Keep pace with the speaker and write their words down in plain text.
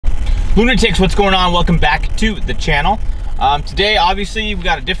Lunatics, what's going on? Welcome back to the channel. Today, obviously, we've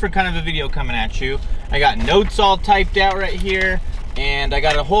got a different kind of a video coming at you. I got notes all typed out right here, and I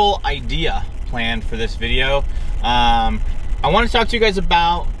got a whole idea planned for this video. I want to talk to you guys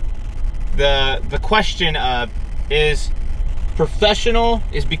about the question of, is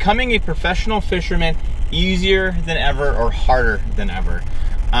becoming a professional fisherman easier than ever or harder than ever?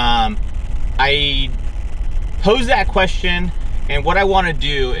 I posed that question, and what I want to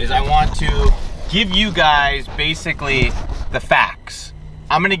do is I want to give you guys basically the facts.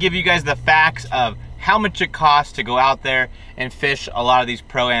 I'm going to give you guys the facts of how much it costs to go out there and fish a lot of these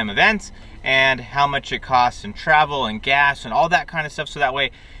pro-am events, and how much it costs in travel and gas and all that kind of stuff, so that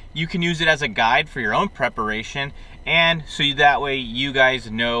way you can use it as a guide for your own preparation, and so that way you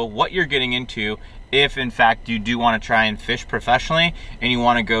guys know what you're getting into if in fact you do want to try and fish professionally and you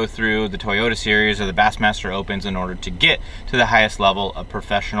want to go through the Toyota Series or the Bassmaster Opens in order to get to the highest level of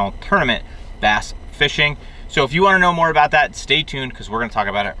professional tournament bass fishing. So if you want to know more about that, stay tuned, because we're going to talk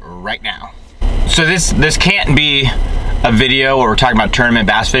about it right now. So this can't be a video where we're talking about tournament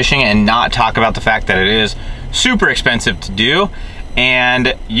bass fishing and not talk about the fact that it is super expensive to do,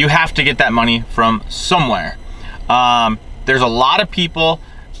 and you have to get that money from somewhere. There's a lot of people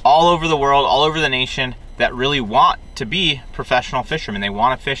all over the world, all over the nation, that really want to be professional fishermen. They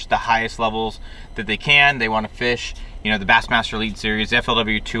want to fish the highest levels that they can. They want to fish, you know, the Bassmaster Elite Series, the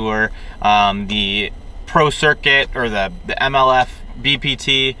FLW Tour, the Pro Circuit, or the MLF,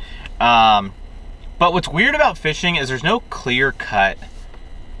 BPT. But what's weird about fishing is there's no clear-cut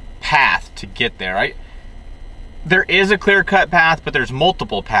path to get there, right? There is a clear-cut path, but there's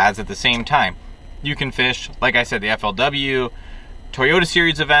multiple paths at the same time. You can fish, like I said, the FLW, Toyota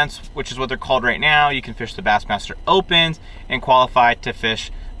Series events, which is what they're called right now. You can fish the Bassmaster Opens and qualify to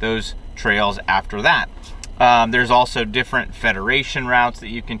fish those trails after that. There's also different federation routes that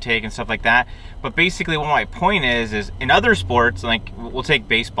you can take and stuff like that. But basically what my point is in other sports, like we'll take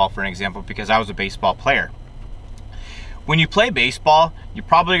baseball for an example, because I was a baseball player. When you play baseball, you're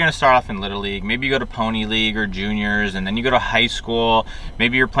probably going to start off in Little League. Maybe you go to Pony League or juniors, and then you go to high school.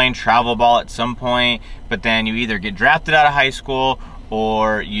 Maybe you're playing travel ball at some point, but then you either get drafted out of high school,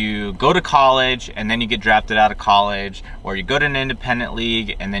 or you go to college and then you get drafted out of college, or you go to an independent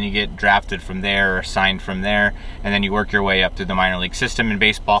league and then you get drafted from there or signed from there, and then you work your way up through the minor league system in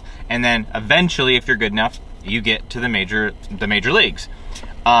baseball, and then eventually, if you're good enough, you get to the major leagues.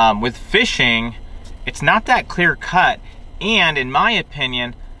 With fishing, it's not that clear cut, and in my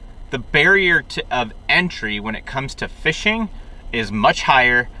opinion, the barrier of entry when it comes to fishing is much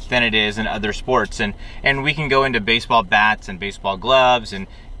higher than it is in other sports. And we can go into baseball bats and baseball gloves and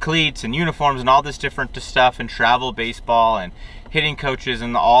cleats and uniforms and all this different stuff, and travel baseball and hitting coaches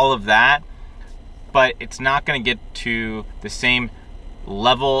and all of that, but it's not going to get to the same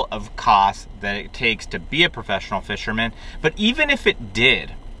level of cost that it takes to be a professional fisherman. But even if it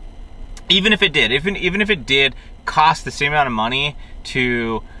did cost the same amount of money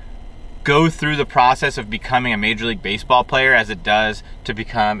to go through the process of becoming a Major League Baseball player as it does to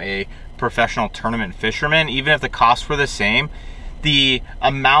become a professional tournament fisherman, even if the costs were the same, the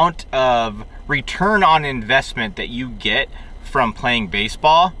amount of return on investment that you get from playing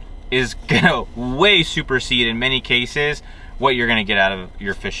baseball is gonna way supersede, in many cases, what you're gonna get out of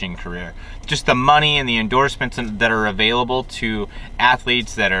your fishing career. Just the money and the endorsements that are available to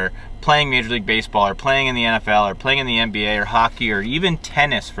athletes that are playing Major League Baseball or playing in the NFL or playing in the NBA or hockey or even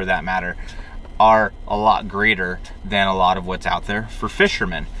tennis for that matter are a lot greater than a lot of what's out there for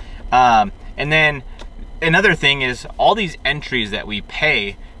fishermen. And then another thing is, all these entries that we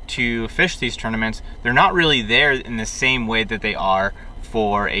pay to fish these tournaments, they're not really there in the same way that they are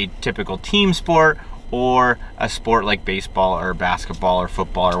for a typical team sport or a sport like baseball or basketball or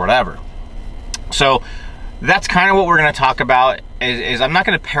football or whatever. So that's kind of what we're going to talk about. Is I'm not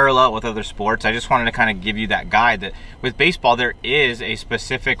going to parallel it with other sports. I just wanted to kind of give you that guide that with baseball there is a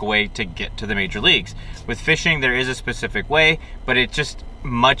specific way to get to the major leagues. With fishing there is a specific way, but it's just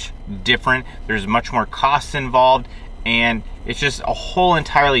much different. There's much more costs involved, and it's just a whole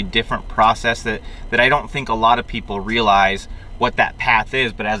entirely different process that I don't think a lot of people realize what that path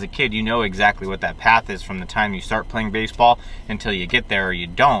is. But as a kid, you know exactly what that path is from the time you start playing baseball until you get there or you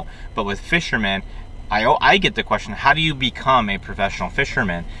don't. But with fishermen, I get the question, how do you become a professional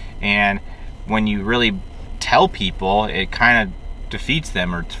fisherman? And when you really tell people, it kind of defeats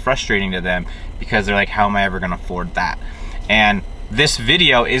them, or it's frustrating to them, because they're like, how am I ever going to afford that? And this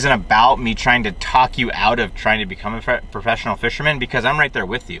video isn't about me trying to talk you out of trying to become a professional fisherman, because I'm right there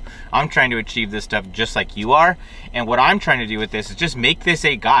with you. I'm trying to achieve this stuff just like you are. And what I'm trying to do with this is just make this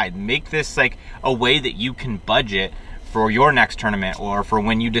a guide, make this like a way that you can budget for your next tournament, or for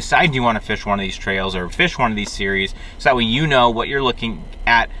when you decide you want to fish one of these trails or fish one of these series, so that way you know what you're looking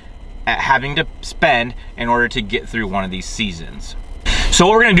at having to spend in order to get through one of these seasons. So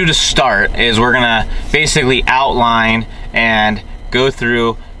what we're gonna do to start is we're gonna basically outline and go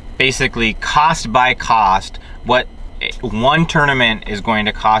through basically cost by cost what one tournament is going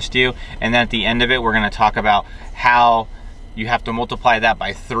to cost you, and then at the end of it we're going to talk about how you have to multiply that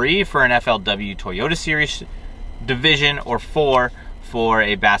by 3 for an FLW Toyota Series division, or 4 for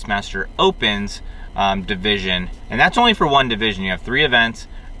a Bassmaster Opens division. And that's only for one division. You have 3 events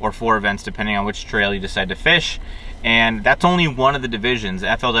or 4 events depending on which trail you decide to fish, and that's only one of the divisions.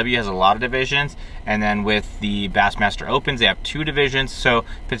 FLW has a lot of divisions, and then with the Bassmaster Opens they have 2 divisions. So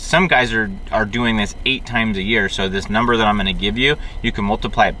some guys are doing this 8 times a year, so this number that I'm going to give you, you can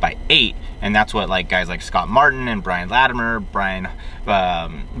multiply it by 8, and that's what like guys like Scott Martin and Brian Latimer,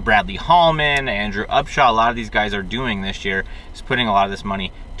 Bradley Hallman, Andrew Upshaw, a lot of these guys are doing this year, is putting a lot of this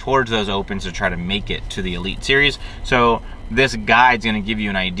money towards those Opens to try to make it to the Elite Series. So this guide's going to give you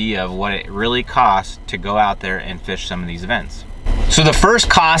an idea of what it really costs to go out there and fish some of these events. So the first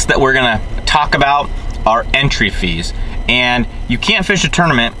cost that we're going to talk about are entry fees, and you can't fish a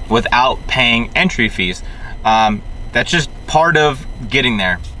tournament without paying entry fees. That's just part of getting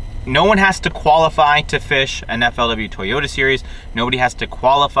there. No one has to qualify to fish an FLW Toyota Series. Nobody has to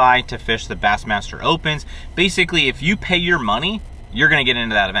qualify to fish the Bassmaster Opens. Basically, if you pay your money, you're going to get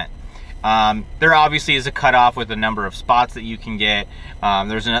into that event. There obviously is a cutoff with the number of spots that you can get.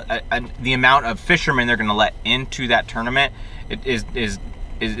 There's the amount of fishermen they're going to let into that tournament is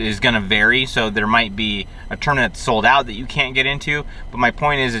going to vary. So there might be a tournament that's sold out that you can't get into. But my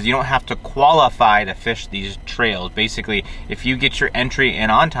point is you don't have to qualify to fish these trails. Basically, if you get your entry in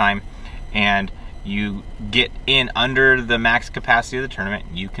on time and you get in under the max capacity of the tournament,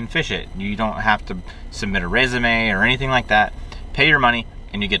 you can fish it. You don't have to submit a resume or anything like that. Pay your money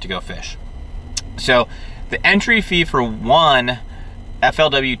and you get to go fish. So the entry fee for one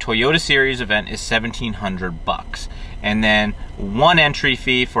FLW Toyota Series event is $1,700, and then one entry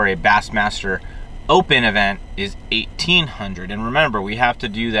fee for a Bassmaster Open event is $1,800. And remember, we have to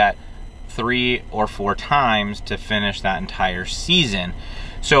do that 3 or 4 times to finish that entire season.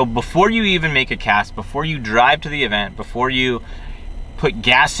 So before you even make a cast, before you drive to the event, before you put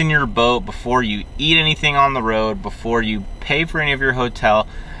gas in your boat, before you eat anything on the road, before you pay for any of your hotel,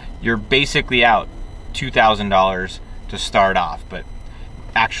 you're basically out $2,000 to start off. But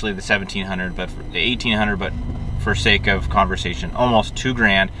actually the $1,700, but the $1,800, but for sake of conversation, almost $2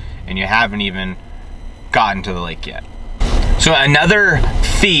 grand, and you haven't even gotten to the lake yet. So another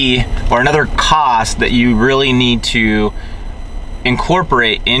fee or another cost that you really need to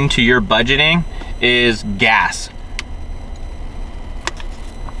incorporate into your budgeting is gas.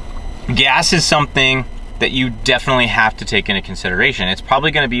 Gas is something that you definitely have to take into consideration. It's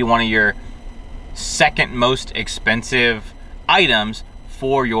probably going to be one of your second most expensive items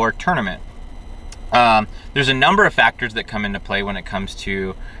for your tournament. There's a number of factors that come into play when it comes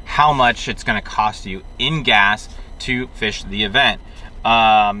to how much it's going to cost you in gas to fish the event.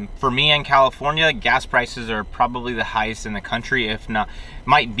 For me in California, gas prices are probably the highest in the country, if not,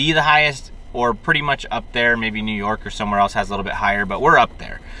 might be the highest, or pretty much up there. Maybe New York or somewhere else has a little bit higher, but we're up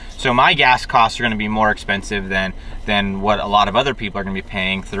there. So my gas costs are going to be more expensive than what a lot of other people are going to be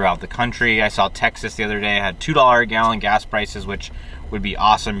paying throughout the country. I saw Texas the other day had $2 a gallon gas prices, which would be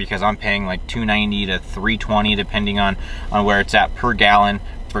awesome because I'm paying like $2.90 to $3.20 depending on where it's at per gallon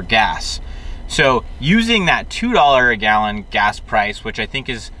for gas. So using that $2 a gallon gas price, which I think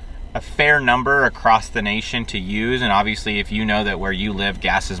is a fair number across the nation to use, and obviously if you know that where you live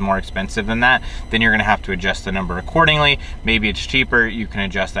gas is more expensive than that, then you're going to have to adjust the number accordingly. Maybe it's cheaper, you can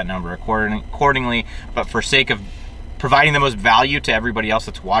adjust that number accordingly, but for sake of providing the most value to everybody else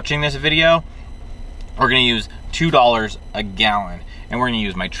that's watching this video, we're going to use $2 a gallon, and we're going to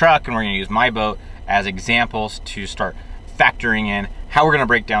use my truck and we're going to use my boat as examples to start factoring in how we're going to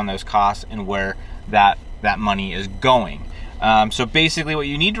break down those costs and where that money is going. So basically what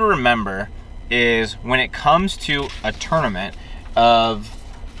you need to remember is when it comes to a tournament of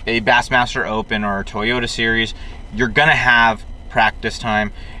a Bassmaster Open or a Toyota Series, you're gonna have practice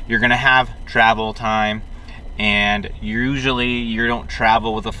time, you're gonna have travel time, and usually you don't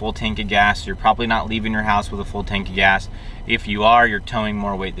travel with a full tank of gas. You're probably not leaving your house with a full tank of gas. If you are, you're towing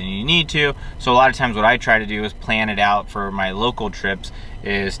more weight than you need to. So a lot of times what I try to do is plan it out for my local trips,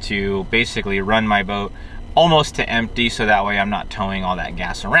 is to basically run my boat almost to empty, so that way I'm not towing all that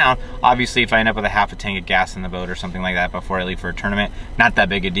gas around. Obviously if I end up with a half a tank of gas in the boat or something like that before I leave for a tournament, not that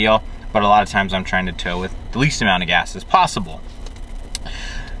big a deal, but a lot of times I'm trying to tow with the least amount of gas as possible.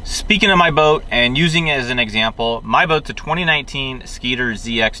 Speaking of my boat and using it as an example, my boat's a 2019 Skeeter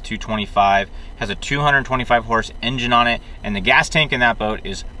ZX 225, has a 225 horse engine on it, and the gas tank in that boat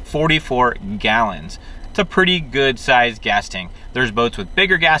is 44 gallons. It's a pretty good sized gas tank. There's boats with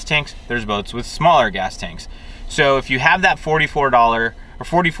bigger gas tanks, there's boats with smaller gas tanks. So if you have that $44 or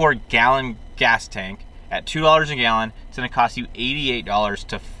 44 gallon gas tank at $2 a gallon, it's gonna cost you $88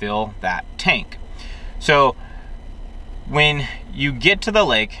 to fill that tank. So when you get to the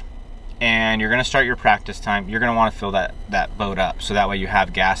lake and you're gonna start your practice time, you're gonna wanna fill that boat up. So that way you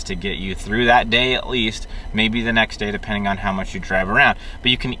have gas to get you through that day at least, maybe the next day depending on how much you drive around.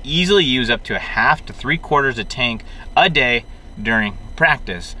 But you can easily use up to a half to 3/4 a tank a day during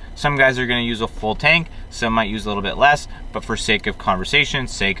practice. Some guys are gonna use a full tank, some might use a little bit less, but for sake of conversation,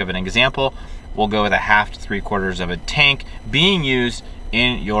 sake of an example, we'll go with a half to 3/4 of a tank being used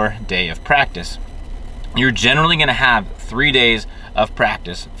in your day of practice. You're generally gonna have 3 days of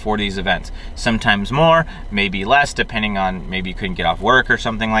practice for these events. Sometimes more, maybe less, depending on maybe you couldn't get off work or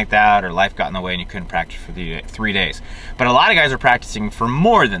something like that, or life got in the way and you couldn't practice for 3 days. But a lot of guys are practicing for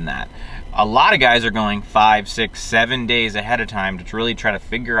more than that. A lot of guys are going 5, 6, 7 days ahead of time to really try to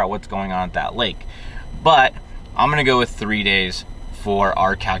figure out what's going on at that lake. But I'm gonna go with 3 days for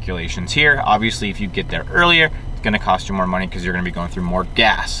our calculations here. Obviously, if you get there earlier, it's gonna cost you more money because you're gonna be going through more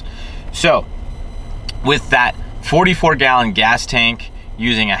gas. So with that 44 gallon gas tank,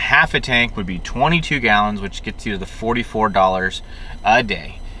 using a half a tank would be 22 gallons, which gets you to the $44 a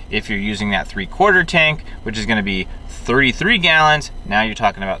day. If you're using that 3/4 tank, which is gonna be 33 gallons, now you're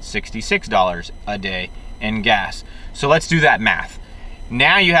talking about $66 a day in gas. So let's do that math.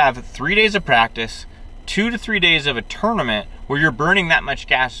 Now you have 3 days of practice, 2 to 3 days of a tournament where you're burning that much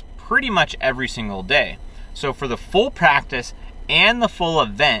gas pretty much every single day. So for the full practice and the full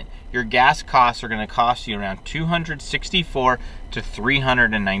event, your gas costs are gonna cost you around $264 to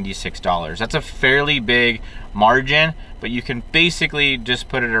 $396. That's a fairly big margin, but you can basically just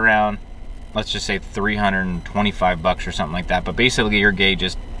put it around, let's just say 325 bucks or something like that. But basically your gauge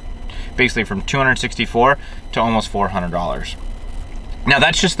is basically from 264 to almost $400. Now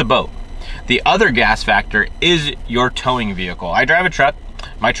that's just the boat. The other gas factor is your towing vehicle. I drive a truck.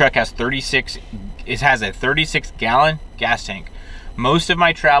 My truck has it has a 36 gallon gas tank. Most of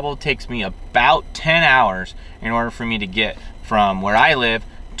my travel takes me about 10 hours in order for me to get from where I live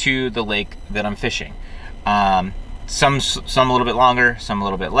to the lake that I'm fishing. Some a little bit longer, some a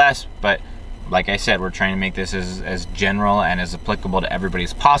little bit less, but like I said, we're trying to make this as general and as applicable to everybody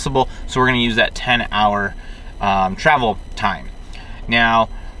as possible. So we're gonna use that 10-hour travel time. Now,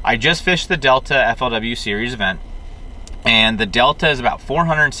 I just fished the Delta FLW Series event, and the Delta is about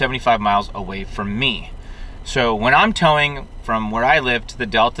 475 miles away from me. So when I'm towing from where I live to the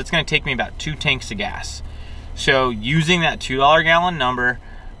Delta, it's gonna take me about 2 tanks of gas. So using that $2 gallon number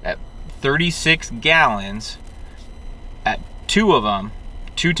at 36 gallons, at 2 of them,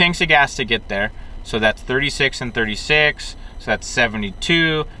 2 tanks of gas to get there. So that's 36 and 36, so that's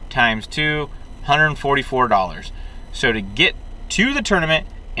 72 times 2, $144. So to get to the tournament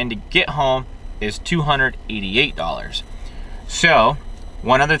and to get home is $288. So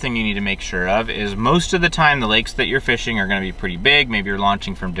one other thing you need to make sure of is most of the time the lakes that you're fishing are gonna be pretty big. Maybe you're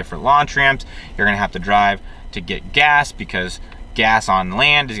launching from different launch ramps. You're gonna have to drive to get gas because gas on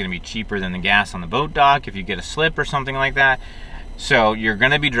land is gonna be cheaper than the gas on the boat dock if you get a slip or something like that. So you're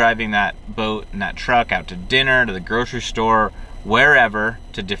gonna be driving that boat and that truck out to dinner, to the grocery store, wherever,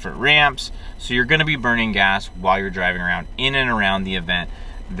 to different ramps. So you're gonna be burning gas while you're driving around in and around the event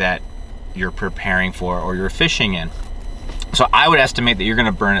that you're preparing for or you're fishing in. So I would estimate that you're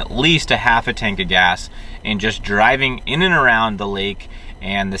gonna burn at least a half a tank of gas in just driving in and around the lake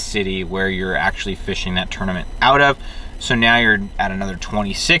and the city where you're actually fishing that tournament out of. So now you're at another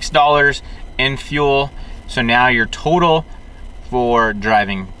 $26 in fuel. So now your total for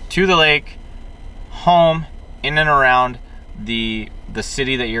driving to the lake, home, in and around the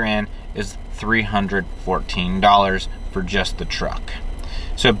city that you're in is $314 for just the truck.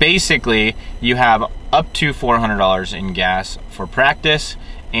 So basically you have up to $400 in gas for practice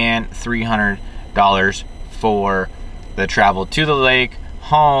and $300 for the travel to the lake,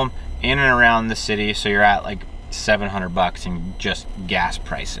 home, in and around the city. So you're at like 700 bucks in just gas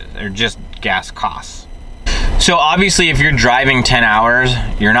prices or just gas costs. So obviously if you're driving 10 hours,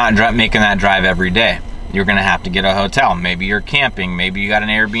 you're not making that drive every day. You're gonna have to get a hotel. Maybe you're camping, maybe you got an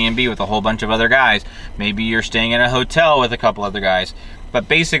Airbnb with a whole bunch of other guys, maybe you're staying in a hotel with a couple other guys. But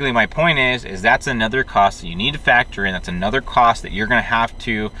basically my point is that's another cost that you need to factor in. That's another cost that you're gonna have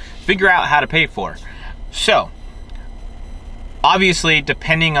to figure out how to pay for. So obviously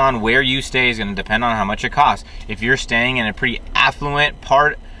depending on where you stay is gonna depend on how much it costs. If you're staying in a pretty affluent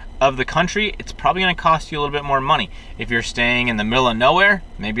part of the country, it's probably going to cost you a little bit more money. If you're staying in the middle of nowhere,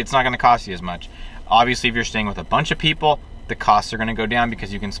 maybe it's not going to cost you as much. Obviously, if you're staying with a bunch of people, the costs are going to go down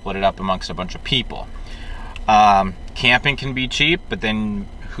because you can split it up amongst a bunch of people. Camping can be cheap, but then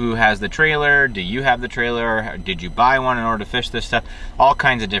who has the trailer? Do you have the trailer? Did you buy one in order to fish this stuff? All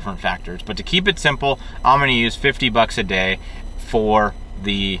kinds of different factors. But to keep it simple, I'm going to use 50 bucks a day for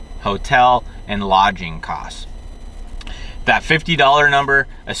the hotel and lodging costs. That $50 number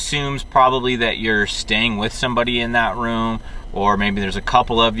assumes probably that you're staying with somebody in that room, or maybe there's a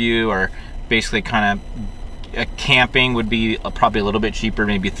couple of you, or basically kind of camping would be probably a little bit cheaper,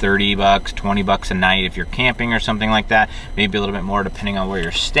 maybe 30 bucks, 20 bucks a night if you're camping or something like that. Maybe a little bit more depending on where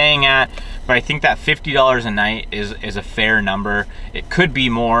you're staying at. But I think that $50 a night is a fair number. It could be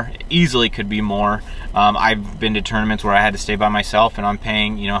more, easily could be more. I've been to tournaments where I had to stay by myself and I'm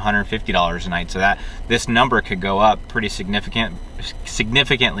paying, you know, $150 a night. So that this number could go up pretty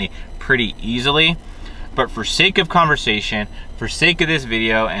significantly pretty easily. But for sake of conversation, for sake of this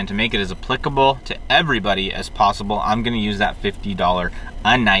video, and to make it as applicable to everybody as possible, I'm going to use that $50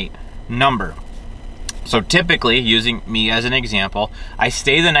 a night number. So typically, using me as an example, I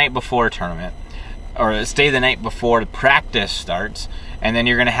stay the night before a tournament, or stay the night before the practice starts, and then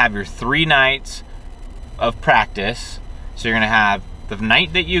you're going to have your 3 nights of practice. So you're going to have the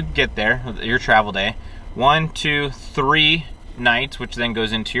night that you get there, your travel day, 1, 2, 3 nights, which then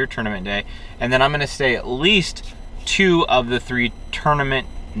goes into your tournament day, and then I'm going to stay at least 2 of the 3 tournament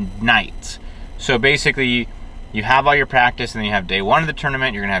nights. So basically you have all your practice, and then you have day 1 of the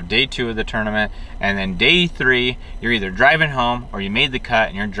tournament, you're going to have day 2 of the tournament, and then day 3 you're either driving home or you made the cut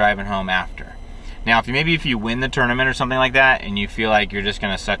and you're driving home after. Now if you win the tournament or something like that and you feel like you're just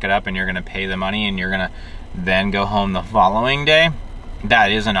going to suck it up and you're going to pay the money and you're going to then go home the following day,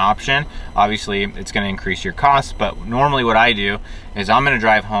 that is an option. Obviously it's going to increase your costs, but normally what I do is I'm going to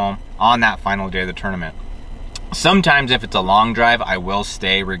drive home on that final day of the tournament. Sometimes if it's a long drive, I will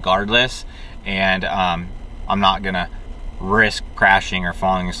stay regardless, and I'm not going to risk crashing or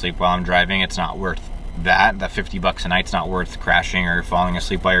falling asleep while I'm driving. It's not worth that. That 50 bucks a night's not worth crashing or falling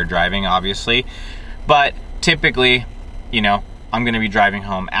asleep while you're driving, obviously. But typically, you know, I'm going to be driving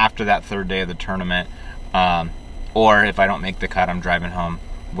home after that 3rd day of the tournament. Or if I don't make the cut, I'm driving home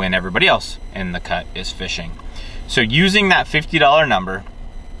when everybody else in the cut is fishing. So using that $50 number,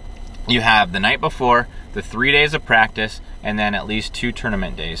 you have the night before, the 3 days of practice, and then at least 2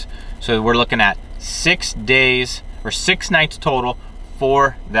 tournament days. So we're looking at 6 days or 6 nights total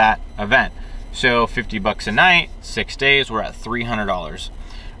for that event. So 50 bucks a night, 6 days, we're at $300.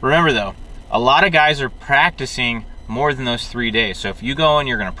 Remember though, a lot of guys are practicing more than those 3 days. So if you go and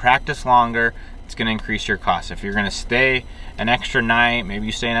you're going to practice longer, it's going to increase your costs. If you're going to stay an extra night, maybe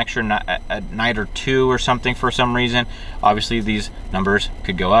you stay an extra night or 2 or something for some reason, obviously these numbers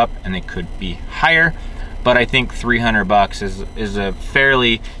could go up and they could be higher. But I think 300 bucks is a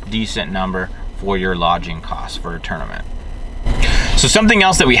fairly decent number for your lodging costs for a tournament. So something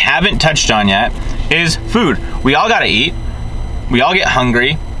else that we haven't touched on yet is food. We all got to eat. We all get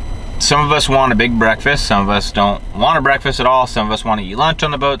hungry. Some of us want a big breakfast, some of us don't want a breakfast at all, some of us want to eat lunch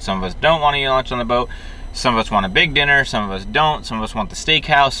on the boat, some of us don't want to eat lunch on the boat, some of us want a big dinner, some of us don't, some of us want the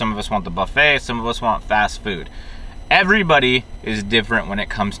steakhouse, some of us want the buffet, some of us want fast food. Everybody is different when it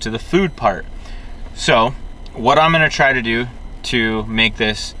comes to the food part. So what I'm going to try to do to make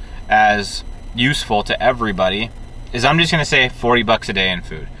this as useful to everybody is I'm just going to say 40 bucks a day in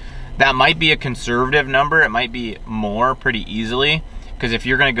food. That might be a conservative number, it might be more pretty easily. Because if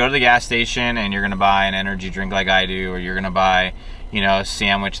you're going to go to the gas station and you're going to buy an energy drink like I do, or you're going to buy, you know, a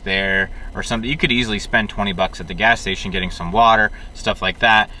sandwich there or something, you could easily spend 20 bucks at the gas station getting some water, stuff like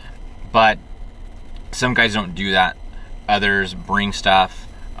that. But some guys don't do that. Others bring stuff.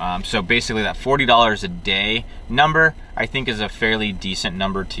 So basically that $40 a day number, I think, is a fairly decent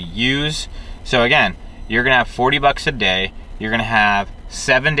number to use. So again, you're going to have 40 bucks a day. You're going to have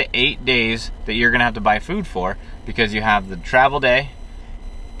 7 to 8 days that you're going to have to buy food for, because you have the travel day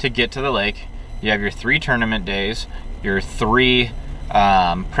to get to the lake, you have your 3 tournament days, your 3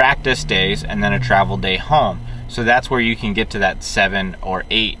 practice days, and then a travel day home. So that's where you can get to that 7 or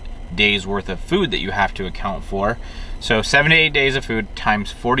 8 days worth of food that you have to account for. So 7 to 8 days of food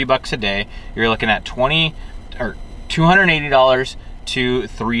times 40 bucks a day, you're looking at $280 to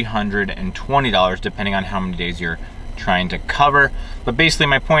 $320, depending on how many days you're trying to cover. But basically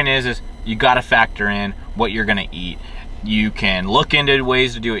my point is you got to factor in what you're going to eat. You can look into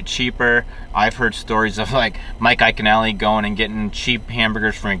ways to do it cheaper. I've heard stories of like Mike Iaconelli going and getting cheap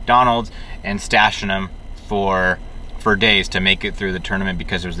hamburgers from McDonald's and stashing them for days to make it through the tournament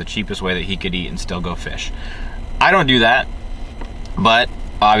because it was the cheapest way that he could eat and still go fish. I don't do that, but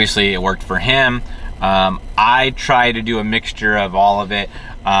obviously it worked for him. I try to do a mixture of all of it.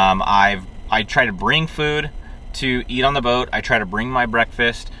 I try to bring food to eat on the boat. I try to bring my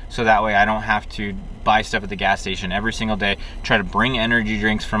breakfast so that way I don't have to buy stuff at the gas station every single day. Try to bring energy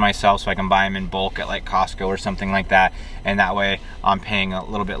drinks for myself so I can buy them in bulk at like Costco or something like that, and that way I'm paying a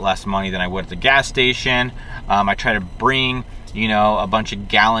little bit less money than I would at the gas station. I try to bring, you know, a bunch of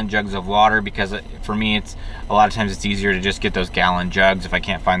gallon jugs of water, because for me, it's a lot of times it's easier to just get those gallon jugs. If I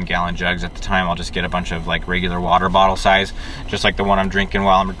can't find the gallon jugs at the time, I'll just get a bunch of like regular water bottle size, just like the one I'm drinking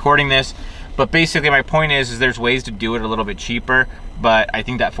while I'm recording this. But basically my point is there's ways to do it a little bit cheaper, but I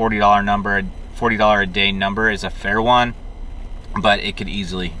think that $40 number, $40 a day number is a fair one, but it could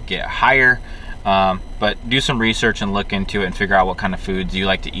easily get higher. But do some research and look into it and figure out what kind of foods you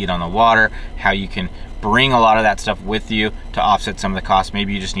like to eat on the water, how you can bring a lot of that stuff with you to offset some of the costs.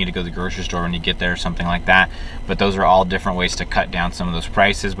 Maybe you just need to go to the grocery store when you get there or something like that. But those are all different ways to cut down some of those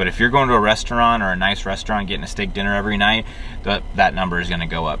prices. But if you're going to a restaurant or a nice restaurant, getting a steak dinner every night, that number is gonna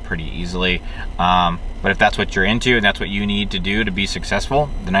go up pretty easily. But if that's what you're into and that's what you need to do to be successful,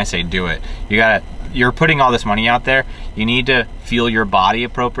 then I say do it. You're putting all this money out there. You need to fuel your body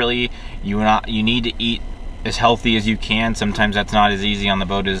appropriately. You need to eat as healthy as you can. Sometimes that's not as easy on the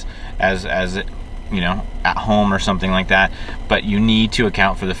boat as you know, at home or something like that, but you need to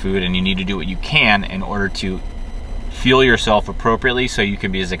account for the food, and you need to do what you can in order to fuel yourself appropriately so you can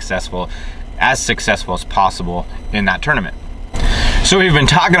be as successful as possible in that tournament. So we've been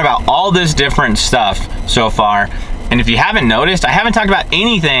talking about all this different stuff so far, and if you haven't noticed, I haven't talked about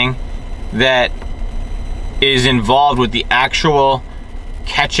anything that is involved with the actual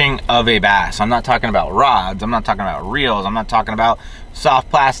catching of a bass. I'm not talking about rods, I'm not talking about reels, I'm not talking about soft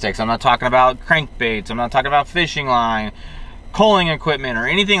plastics, I'm not talking about crankbaits, I'm not talking about fishing line, coaling equipment, or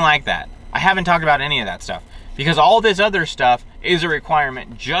anything like that. I haven't talked about any of that stuff, because all this other stuff is a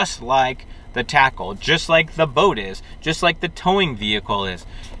requirement, just like the tackle, just like the boat is, just like the towing vehicle is.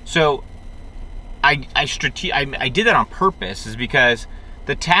 So I did that on purpose, is because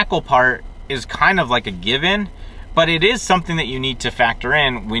the tackle part is kind of like a given, but it is something that you need to factor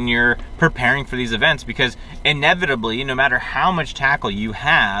in when you're preparing for these events, because inevitably, no matter how much tackle you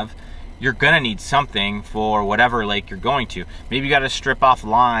have, you're gonna need something for whatever lake you're going to. Maybe you gotta strip off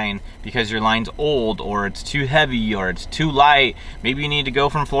line because your line's old, or it's too heavy, or it's too light. Maybe you need to go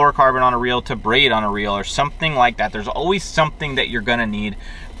from fluorocarbon on a reel to braid on a reel, or something like that. There's always something that you're gonna need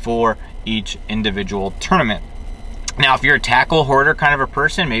for each individual tournament. Now, if you're a tackle hoarder kind of a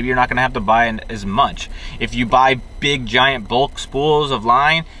person, maybe you're not gonna have to buy as much. If you buy big giant bulk spools of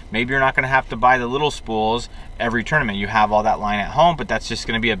line, maybe you're not gonna have to buy the little spools every tournament. You have all that line at home, but that's just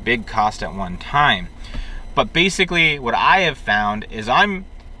gonna be a big cost at one time. But basically what I have found is I'm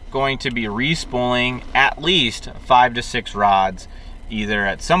going to be respooling at least 5 to 6 rods, either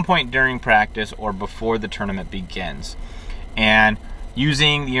at some point during practice or before the tournament begins. And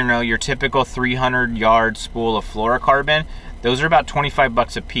using, you know, your typical 300-yard spool of fluorocarbon, those are about 25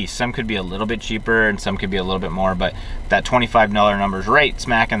 bucks a piece. Some could be a little bit cheaper and some could be a little bit more, but that $25 number is right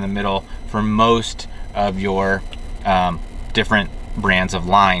smack in the middle for most of your different brands of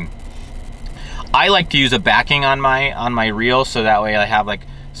line. I like to use a backing on my reel, so that way I have like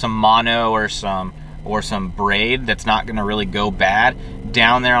some mono or some braid that's not gonna really go bad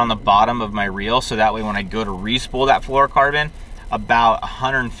down there on the bottom of my reel, so that way when I go to respool that fluorocarbon, about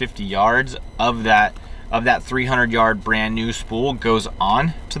 150 yards of that 300-yard brand new spool goes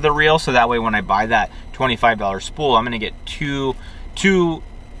on to the reel, so that way when I buy that $25 spool, I'm gonna get two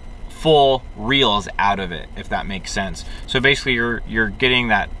full reels out of it, if that makes sense. So basically you're getting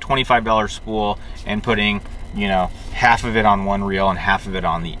that $25 spool and putting, you know, half of it on one reel and half of it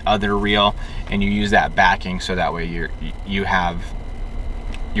on the other reel, and you use that backing so that way you're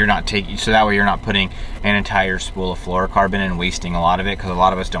not putting an entire spool of fluorocarbon and wasting a lot of it, because a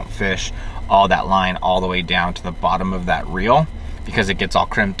lot of us don't fish all that line all the way down to the bottom of that reel because it gets all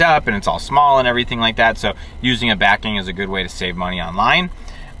crimped up and it's all small and everything like that. So using a backing is a good way to save money on line.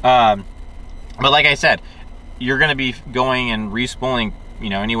 But like I said, you're going to be going and respooling, you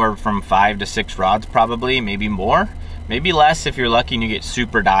know, anywhere from 5 to 6 rods, probably, maybe more, maybe less if you're lucky and you get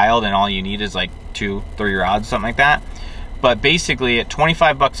super dialed and all you need is like 2-3 rods, something like that. But basically at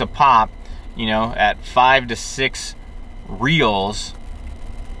 25 bucks a pop, you know, at 5 to 6 reels,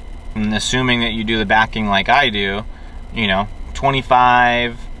 and assuming that you do the backing like I do, you know,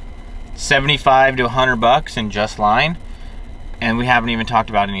 25, 75 to 100 bucks in just line. And we haven't even talked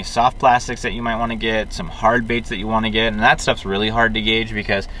about any soft plastics that you might want to get, some hard baits that you want to get, and that stuff's really hard to gauge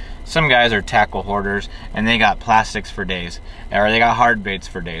because some guys are tackle hoarders and they got plastics for days, or they got hard baits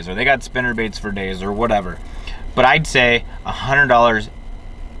for days, or they got spinner baits for days, or whatever. But I'd say $100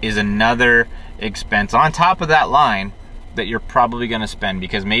 is another expense on top of that line that you're probably going to spend,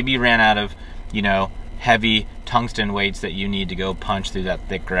 because maybe you ran out of, you know, heavy tungsten weights that you need to go punch through that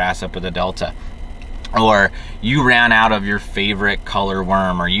thick grass up at the Delta, or you ran out of your favorite color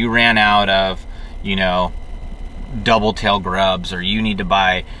worm, or you ran out of, you know, double tail grubs, or you need to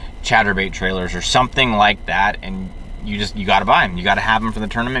buy chatterbait trailers or something like that, and you got to buy them. You got to have them for the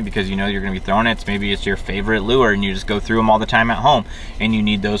tournament because you know you're going to be throwing it. Maybe it's your favorite lure and you just go through them all the time at home and you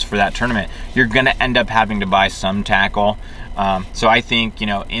need those for that tournament. You're going to end up having to buy some tackle. So I think, you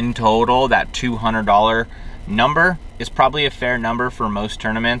know, in total, that $200 number is probably a fair number for most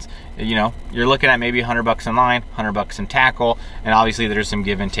tournaments. You know, you're looking at maybe $100 in line, $100 in tackle, and obviously there's some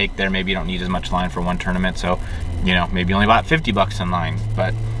give and take there. Maybe you don't need as much line for one tournament, so, you know, maybe only about $50 in line.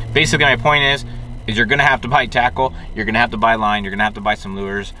 But basically my point is you're gonna have to buy tackle, you're gonna have to buy line, you're gonna have to buy some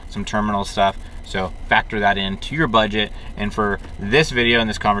lures, some terminal stuff. So factor that into your budget. And for this video and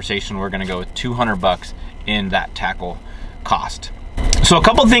this conversation, we're gonna go with $200 in that tackle cost. So a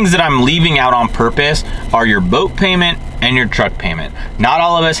couple things that I'm leaving out on purpose are your boat payment and your truck payment. Not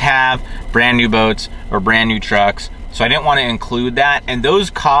all of us have brand new boats or brand new trucks, so I didn't want to include that. And those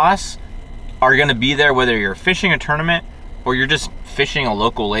costs are gonna be there whether you're fishing a tournament or you're just fishing a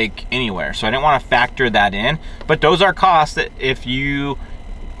local lake anywhere. So I didn't want to factor that in, but those are costs that if you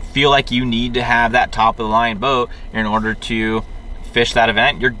feel like you need to have that top of the line boat in order to fish that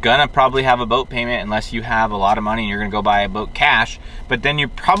event, you're gonna probably have a boat payment unless you have a lot of money and you're gonna go buy a boat cash. But then you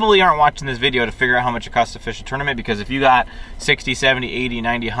probably aren't watching this video to figure out how much it costs to fish a tournament, because if you got 60, 70, 80,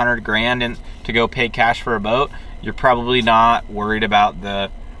 90, 100 grand in to go pay cash for a boat, you're probably not worried about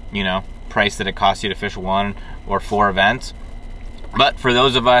the, you know, price that it costs you to fish 1 or 4 events. But for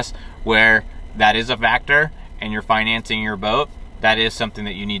those of us where that is a factor and you're financing your boat, that is something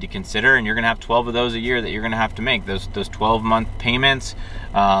that you need to consider, and you're gonna have 12 of those a year that you're gonna have to make. Those 12-month payments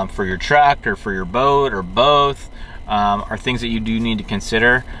for your truck or for your boat or both are things that you do need to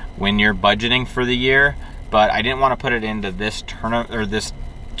consider when you're budgeting for the year. But I didn't want to put it into this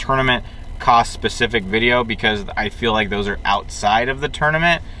tournament cost specific video because I feel like those are outside of the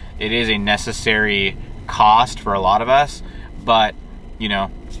tournament. It is a necessary cost for a lot of us, but you know,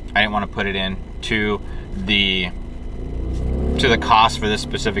 I didn't want to put it in to the cost for this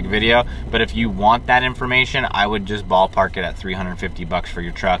specific video. But if you want that information, I would just ballpark it at $350 for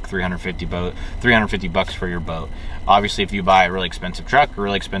your truck, $350 for your boat. Obviously, if you buy a really expensive truck or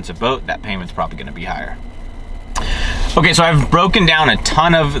really expensive boat, that payment's probably going to be higher. Okay, so I've broken down a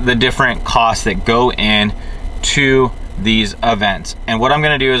ton of the different costs that go in to these events, and what I'm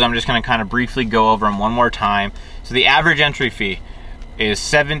going to do is I'm just going to kind of briefly go over them one more time. So the average entry fee is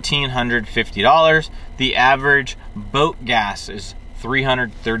 $1,750. The average boat gas is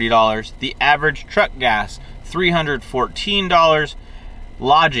 $330. The average truck gas, $314.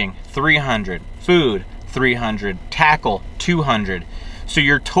 Lodging, $300. Food, $300. Tackle, $200. So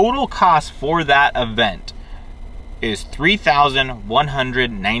your total cost for that event is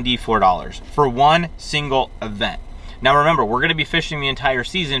 $3,194 for one single event. Now remember, we're going to be fishing the entire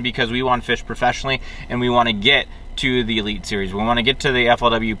season because we want to fish professionally and we want to get to the Elite Series. We want to get to the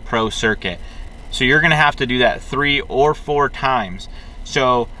FLW Pro Circuit. So you're going to have to do that 3 or 4 times.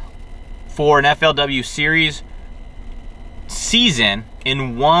 So for an FLW Series season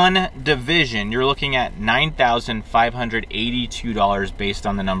in one division, you're looking at $9,582 based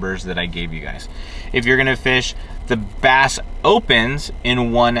on the numbers that I gave you guys. If you're going to fish the Bass Opens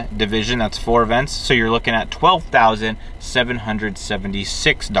in one division, that's 4 events, so you're looking at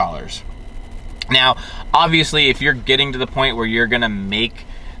 $12,776. Now, obviously, if you're getting to the point where you're going to make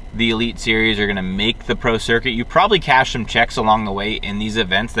the Elite Series, you're going to make the Pro Circuit, you probably cash some checks along the way in these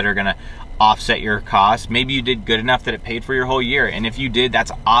events that are going to offset your costs. Maybe you did good enough that it paid for your whole year, and if you did,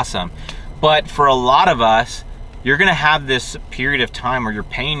 that's awesome. But for a lot of us, you're going to have this period of time where you're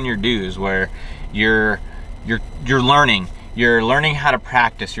paying your dues, where you're learning. You're learning how to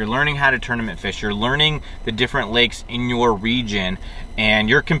practice, you're learning how to tournament fish, you're learning the different lakes in your region, and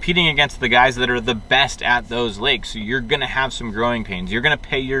you're competing against the guys that are the best at those lakes. So you're gonna have some growing pains, you're gonna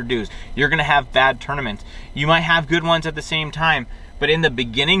pay your dues, you're gonna have bad tournaments. You might have good ones at the same time, but in the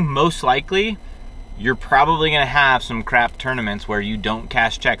beginning, most likely, you're probably gonna have some crap tournaments where you don't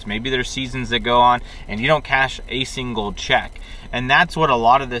cash checks. Maybe there's seasons that go on and you don't cash a single check. And that's what a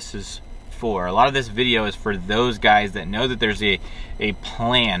lot of this is for. A lot of this video is for those guys that know that there's a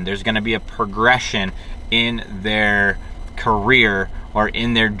plan. There's going to be a progression in their career or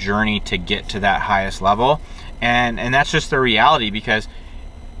in their journey to get to that highest level. And that's just the reality, because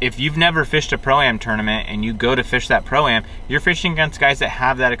if you've never fished a Pro-Am tournament and you go to fish that Pro-Am, you're fishing against guys that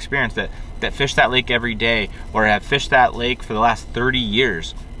have that experience, that fish that lake every day or have fished that lake for the last 30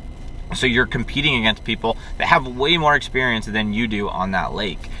 years. So you're competing against people that have way more experience than you do on that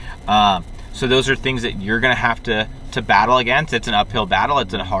lake. So those are things that you're gonna have to battle against. It's an uphill battle,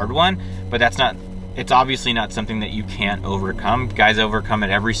 it's a hard one, but it's obviously not something that you can't overcome. Guys overcome it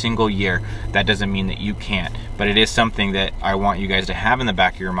every single year. That doesn't mean that you can't, but it is something that I want you guys to have in the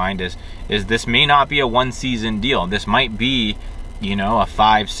back of your mind is this may not be a 1 season deal. This might be, you know, a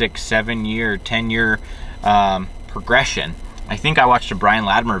 5, 6, 7 year, 10-year progression. I think I watched a Brian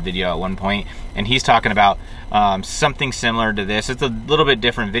Latimer video at one point, and he's talking about something similar to this. It's a little bit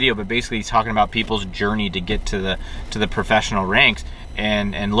different video, but basically he's talking about people's journey to get to the professional ranks,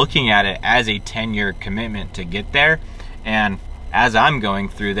 and looking at it as a 10-year commitment to get there. And as I'm going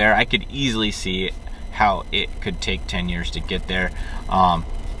through there, I could easily see how it could take 10 years to get there.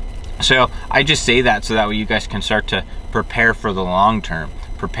 So I just say that so that way you guys can start to prepare for the long term.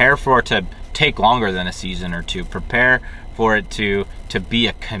 Prepare for it to take longer than a season or two. Prepare for it to be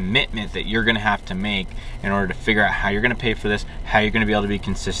a commitment that you're gonna have to make in order to figure out how you're gonna pay for this, how you're gonna be able to be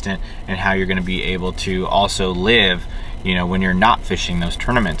consistent, and how you're gonna be able to also live, you know, when you're not fishing those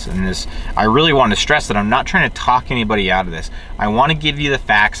tournaments. And this, I really want to stress that I'm not trying to talk anybody out of this. I want to give you the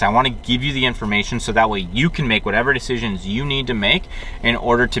facts, I want to give you the information so that way you can make whatever decisions you need to make in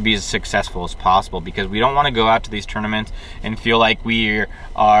order to be as successful as possible, because we don't want to go out to these tournaments and feel like we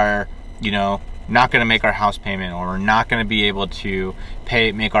are, you know, not going to make our house payment, or we're not going to be able to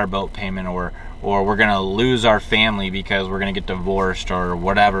make our boat payment, or we're going to lose our family because we're going to get divorced or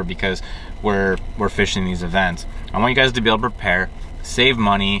whatever because we're fishing these events. I want you guys to be able to prepare, save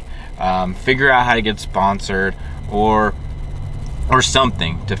money, figure out how to get sponsored, or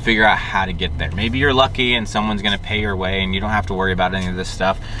something to figure out how to get there. Maybe you're lucky and someone's going to pay your way and you don't have to worry about any of this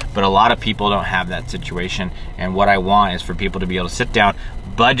stuff, but a lot of people don't have that situation. And what I want is for people to be able to sit down,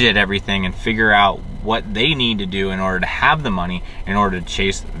 budget everything, and figure out what they need to do in order to have the money in order to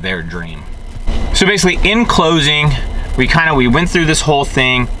chase their dream. So basically, in closing, we went through this whole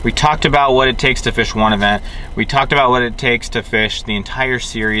thing. We talked about what it takes to fish one event. We talked about what it takes to fish the entire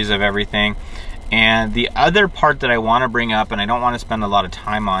series of everything. And the other part that I want to bring up, and I don't want to spend a lot of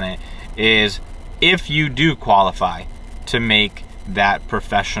time on it, is if you do qualify to make that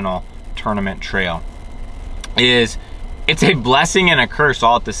professional tournament trail, it's a blessing and a curse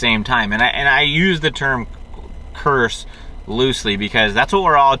all at the same time. And I use the term curse loosely because that's what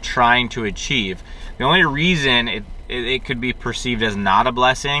we're all trying to achieve. The only reason it could be perceived as not a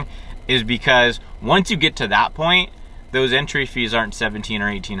blessing is because once you get to that point, those entry fees aren't $1,700 or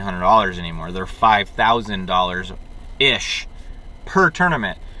 $1,800 anymore. They're $5,000-ish per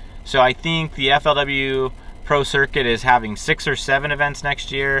tournament. So I think the FLW Pro Circuit is having 6 or 7 events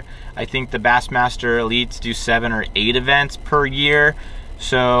next year. I think the Bassmaster Elites do 7 or 8 events per year.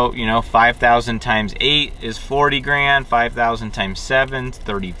 So, you know, 5,000 times 8 is 40 grand. 5,000 times 7 is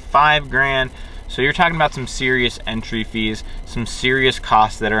 35 grand. So you're talking about some serious entry fees, some serious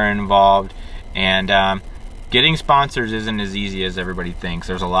costs that are involved, and getting sponsors isn't as easy as everybody thinks.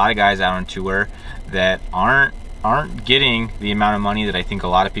 There's a lot of guys out on tour that aren't getting the amount of money that I think a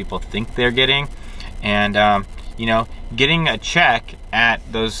lot of people think they're getting. And you know, getting a check at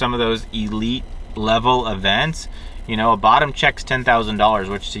some of those elite level events, you know, a bottom check's $10,000,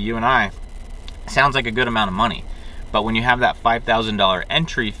 which to you and I sounds like a good amount of money. But when you have that $5,000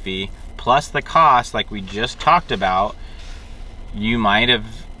 entry fee plus the cost, like we just talked about, you might have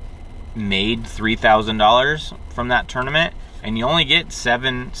made $3,000 from that tournament, and you only get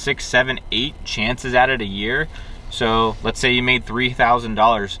 7, 6, 7, 8 chances at it a year. So let's say you made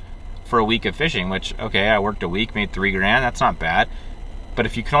 $3,000 for a week of fishing, which, okay, I worked a week, made 3 grand, that's not bad. But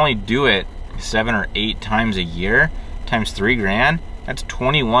if you can only do it 7 or 8 times a year times 3 grand, that's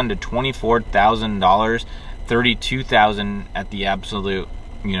 $21,000 to $24,000, $32,000 at the absolute,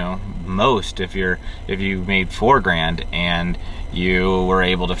 you know, most if you made 4 grand and you were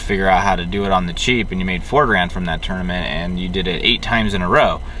able to figure out how to do it on the cheap, and you made 4 grand from that tournament and you did it 8 times in a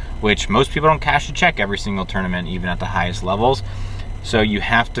row, which most people don't cash a check every single tournament, even at the highest levels. So you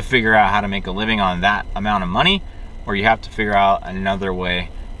have to figure out how to make a living on that amount of money, or you have to figure out another way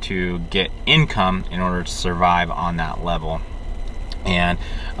to get income in order to survive on that level. And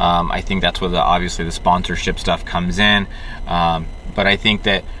I think that's where obviously the sponsorship stuff comes in. But I think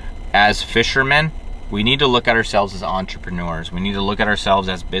that as fishermen, we need to look at ourselves as entrepreneurs. We need to look at ourselves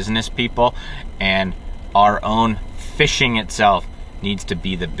as business people, and our own fishing itself needs to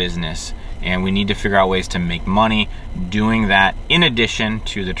be the business. And we need to figure out ways to make money doing that, in addition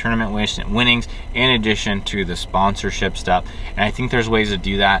to the tournament winnings, in addition to the sponsorship stuff. And I think there's ways to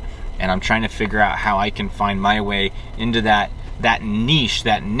do that, and I'm trying to figure out how I can find my way into that niche,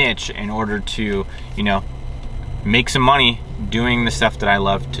 that niche, in order to, you know, make some money doing the stuff that I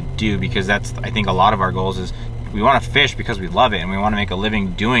love to do, because that's, I think, a lot of our goals is we want to fish because we love it, and we want to make a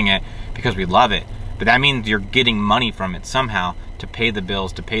living doing it because we love it. But that means you're getting money from it somehow to pay the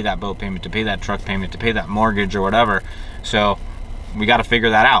bills, to pay that boat payment, to pay that truck payment, to pay that mortgage or whatever. So we got to figure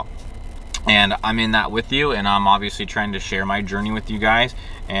that out. And I'm in that with you, and I'm obviously trying to share my journey with you guys.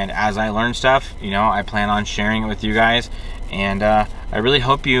 And as I learn stuff, you know, I plan on sharing it with you guys. And I really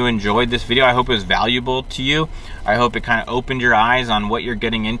hope you enjoyed this video. I hope it was valuable to you. I hope it kind of opened your eyes on what you're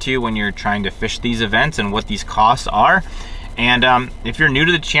getting into when you're trying to fish these events and what these costs are. And if you're new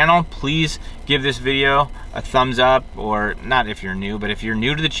to the channel, please give this video a thumbs up, or not if you're new, but if you're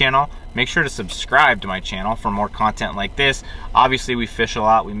new to the channel, make sure to subscribe to my channel for more content like this. Obviously, we fish a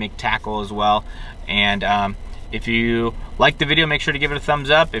lot, we make tackle as well. And if you like the video, make sure to give it a thumbs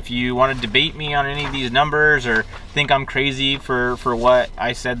up. If you want to debate me on any of these numbers or think I'm crazy for what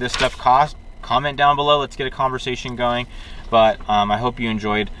I said this stuff cost, comment down below. Let's get a conversation going. But I hope you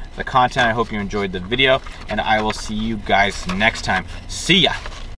enjoyed the content. I hope you enjoyed the video, and I will see you guys next time. See ya.